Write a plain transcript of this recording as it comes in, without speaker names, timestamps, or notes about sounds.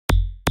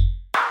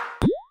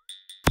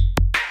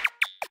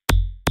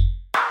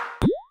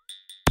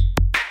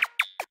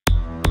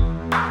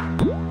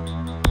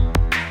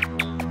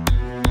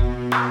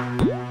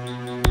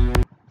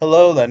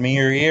Hello, lend me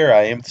your ear.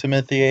 I am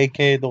Timothy,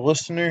 aka The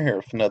Listener, here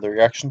with another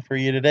reaction for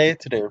you today.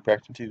 Today we're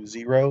reacting to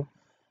Zero,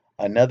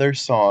 Another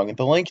Song.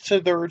 The link to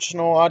the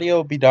original audio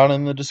will be down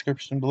in the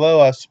description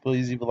below. As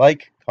please leave a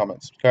like,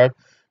 comment, subscribe.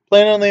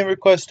 Plan on leaving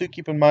requests. Do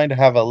keep in mind to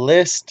have a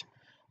list.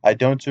 I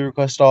don't do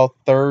requests all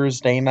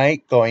Thursday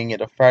night, going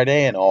into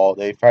Friday and all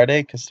day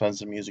Friday, because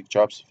tons of music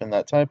drops within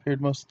that time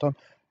period most of the time.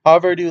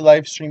 However, I do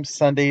live stream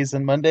Sundays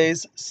and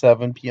Mondays,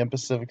 7 p.m.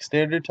 Pacific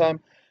Standard Time.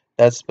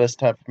 That's the best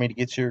time for me to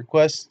get your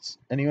requests.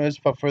 Anyways,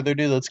 without further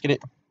ado, let's get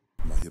it.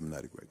 My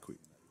hypnotic right quick.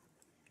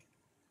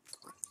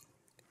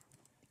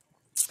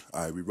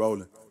 All right, we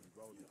rolling.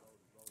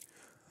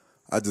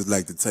 I just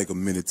like to take a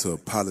minute to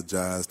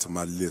apologize to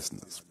my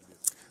listeners.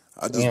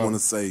 I just want to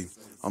say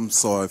I'm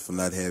sorry for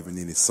not having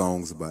any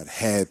songs about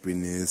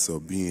happiness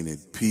or being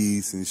at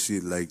peace and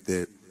shit like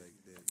that.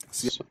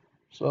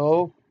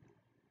 So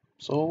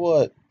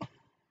what?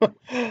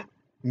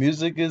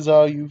 Music is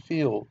how you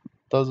feel.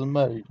 Doesn't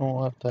matter. You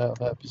don't have to have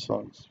happy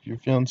songs. If you're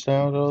feeling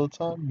sad all the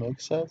time,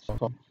 make sad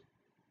songs.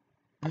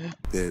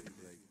 That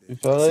You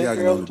feel see, like I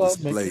can all the only time,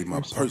 display make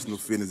my songs. personal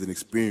feelings and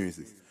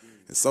experiences.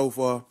 And so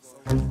far,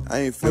 I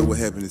ain't felt what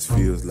happiness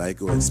feels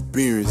like or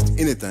experienced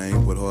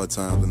anything but hard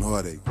times and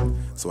heartache.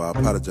 So I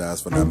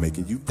apologize for not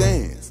making you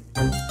dance.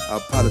 I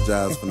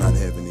apologize for not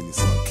having any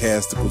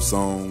sarcastical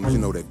songs, you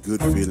know, that good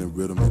feeling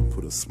rhythm that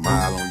put a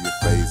smile on your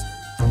face.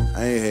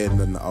 I ain't had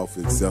nothing to offer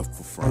except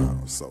for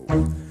frowns. So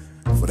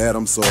for that,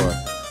 I'm sorry.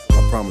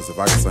 I promise if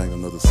I could sing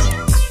another song,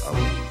 I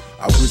would.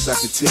 I wish I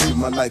could tell you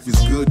my life is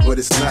good, but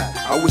it's not.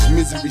 I wish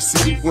Misery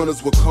City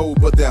winters were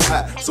cold, but they're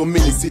hot. So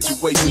many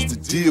situations to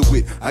deal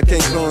with. I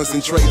can't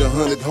concentrate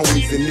 100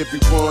 homies in every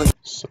one.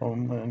 So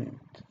many.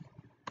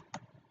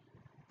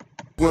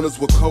 Winters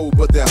were cold,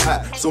 but they're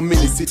hot. So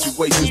many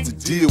situations to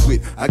deal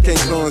with. I can't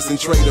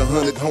concentrate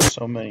 100 homies.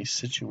 So many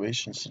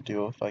situations to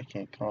deal with. I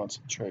can't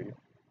concentrate.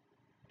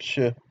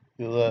 Shit,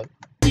 feel that.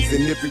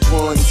 And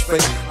everyone is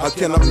fake. How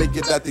can I make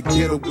it out the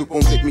ghetto? It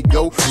won't let me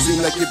go.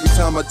 Seem like every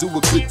time I do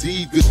a good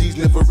deeds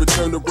never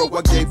return the row.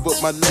 I gave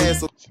up my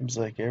last. Seems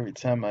like every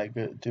time I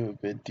do a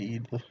good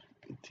deed, the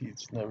good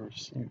deeds never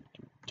seem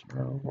to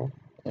turn around.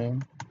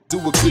 Do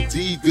a good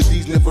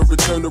deeds never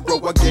return the row.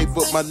 I gave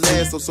up my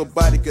last so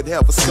somebody could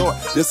have a start.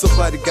 Then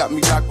somebody got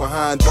me locked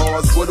behind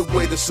bars. What a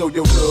way to show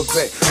your love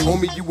back.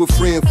 Homie, you a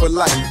friend for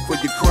life. For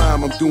your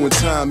crime, I'm doing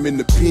time in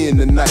the pen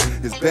tonight.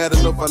 It's bad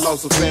enough I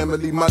lost a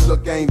family. My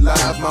luck ain't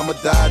live. Mama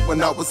died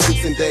when I was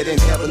 6 and dad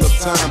ain't have enough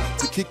time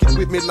to kick it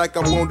with me like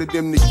I wanted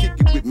them to kick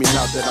it with me.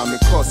 Now that I'm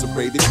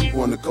incarcerated, you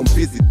wanna come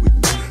visit with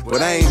me.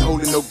 But I ain't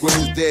holding no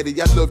grudges, daddy.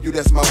 I love you,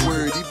 that's my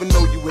word. Even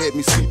though you had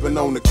me sleeping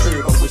on the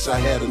curb, I wish I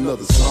had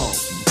another song.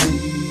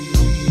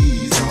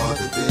 These are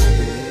the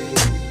days.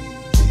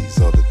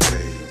 These are the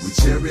days. We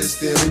cherish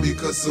them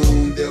because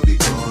soon they'll be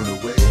gone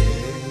away.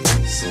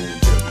 Soon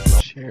they'll be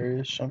gone.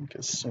 Cherish them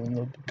because soon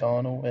they'll be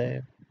gone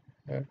away.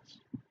 Yes.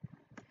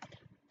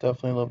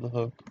 Definitely love the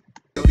hook.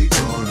 They'll be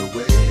gone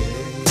away.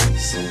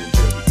 Soon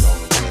they'll be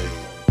gone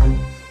away.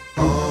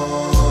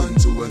 On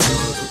to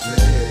another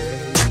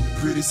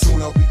place. Pretty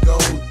soon I'll be gone.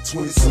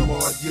 20 some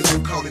odd years,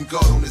 I'm calling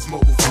God on this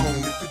mobile phone.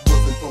 If it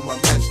wasn't for my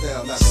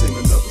lifestyle, I'd sing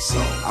another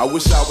song. I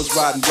wish I was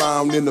riding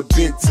around in a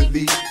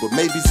Bentley, but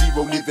maybe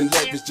zero living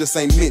lavish just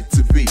ain't meant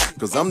to be.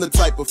 Cause I'm the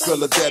type of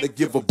fella that'll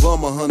give a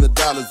bum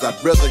 $100.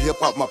 I'd rather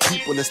help out my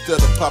people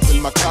instead of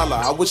popping my collar.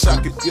 I wish I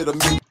could get a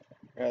million.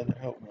 I'd rather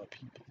help my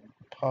people than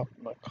pop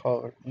my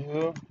collar.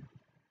 Yeah,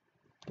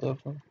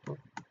 definitely.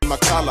 My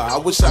collar. I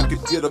wish I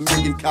could get 1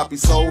 million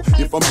copies sold.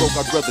 If I'm broke,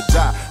 I'd rather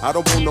die. I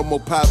don't want no more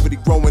poverty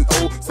growing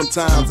old.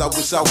 Sometimes I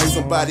wish I was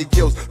somebody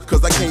else,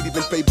 cause I can't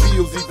even pay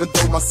bills, even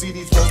though my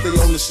CDs won't stay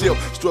on the shelf.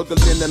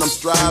 Struggling and I'm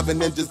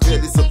striving and just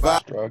barely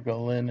surviving.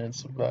 Struggling and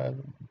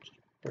surviving. Just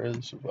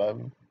barely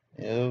surviving.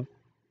 Yeah.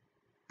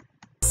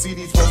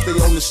 CDs won't stay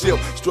on the shelf.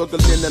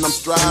 Struggling and I'm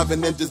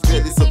striving and just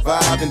barely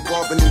surviving.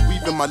 Bobbing and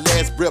weaving my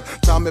last breath,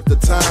 time after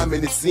time,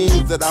 and it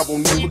seems that I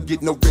won't never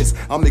get no rest.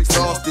 I'm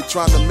exhausted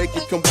trying to make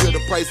it come with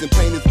a price, and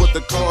pain is what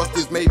the cost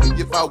is. Maybe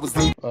if I was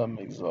in, I'm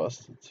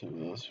exhausted too,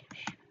 that's for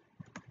sure.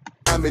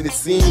 and it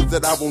seems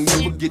that I won't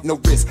never get no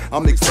rest.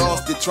 I'm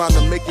exhausted trying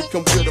to make it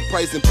come with a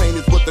price, and pain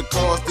is what the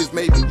cost is.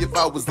 Maybe if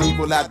I was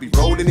evil, I'd be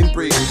rolling in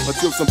bread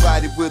until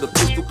somebody with a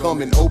pistol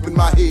come and open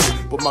my head.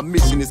 But my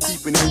mission is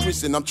keeping it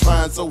Christian. I'm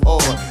trying so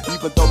hard,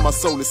 even though my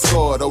soul is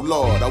scarred. Oh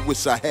Lord, I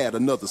wish I had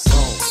another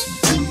song.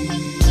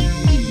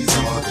 These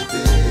are the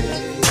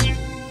days.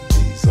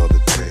 These are the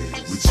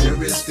days. We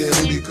cherish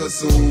them because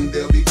soon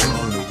they'll be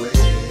gone away.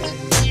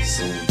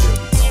 Soon they'll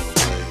be gone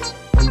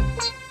away.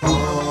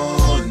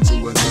 On to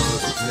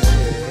another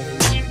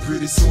place.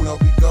 Pretty soon I'll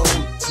be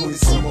gone. 20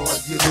 some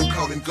odd years, I'm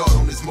calling God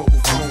on this mobile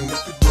phone.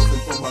 If it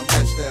wasn't for my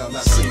lifestyle,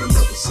 I'd sing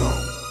another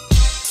song.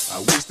 I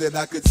wish that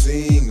I could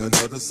sing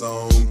another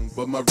song,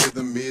 but my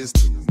rhythm is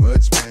too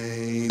much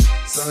pain.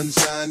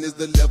 Sunshine is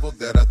the level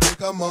that I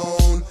think I'm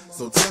on.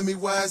 So tell me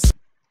why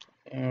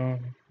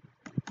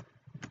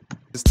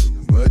it's too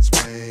much much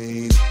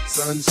pain.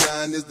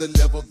 Sunshine is the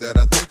level that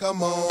I think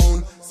I'm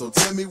on. So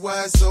tell me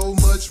why so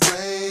much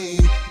rain.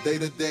 Day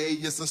to day,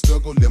 it's a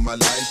struggle in my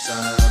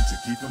lifetime to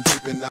keep from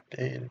tripping out.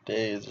 Day to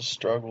day is a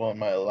struggle in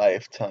my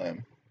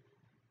lifetime.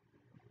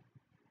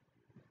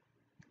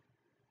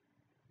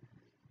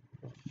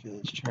 Feel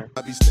this track.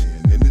 I be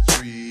staying in the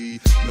tree.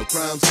 No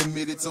crime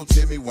committed, so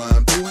tell me why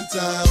I'm doing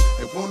time.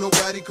 And won't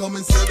nobody come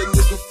and set a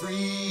nigga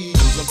free.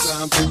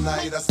 Sometimes at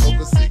night I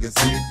smoke a cig and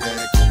sit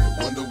back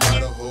and wonder why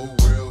the whole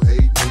world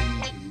hate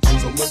me.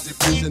 So much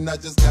depression, I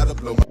just gotta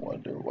blow my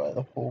Wonder why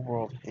the whole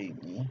world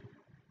hate me.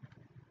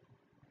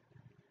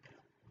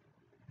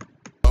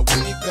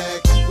 way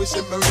back.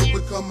 Wishing murder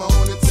would come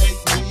on and take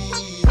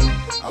me.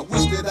 I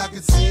wish that I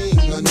could sing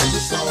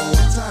another song.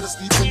 Tired of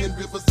sleeping in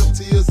rivers of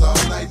tears all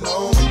night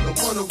long. No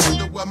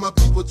wonder why my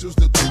people choose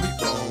to do me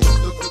wrong.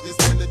 Look at this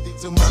melody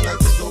till my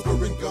life is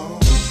over and gone.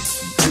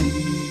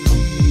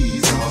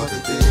 These are the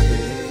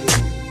days.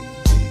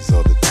 These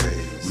are the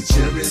days. We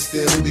cherish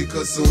them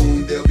because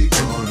soon they'll be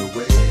gone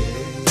away.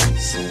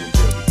 Soon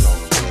they'll be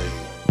gone away.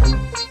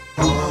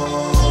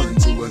 On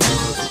to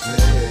another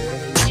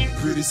day.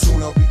 Pretty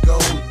soon I'll be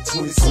gone.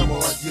 20 some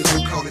odd years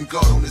I'm calling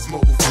God on this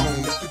mobile phone.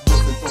 If it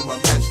wasn't for my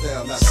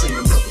lifestyle, I'd sing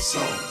another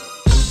song.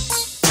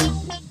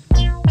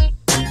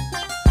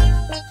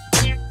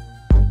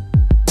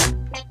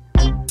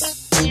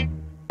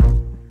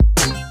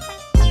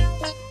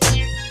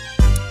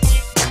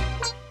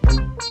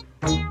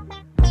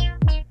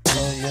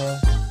 Oh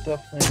yeah,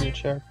 definitely a good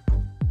track.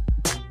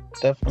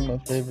 Definitely my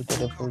favorite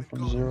that I've heard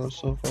from Zero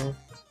so far.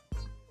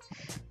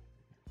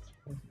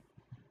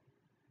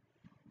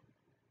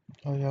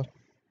 Oh yeah.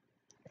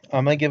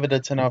 I'm gonna give it a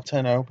 10 out of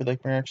 10. I hope you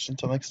like my reaction.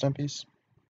 Until next time, peace.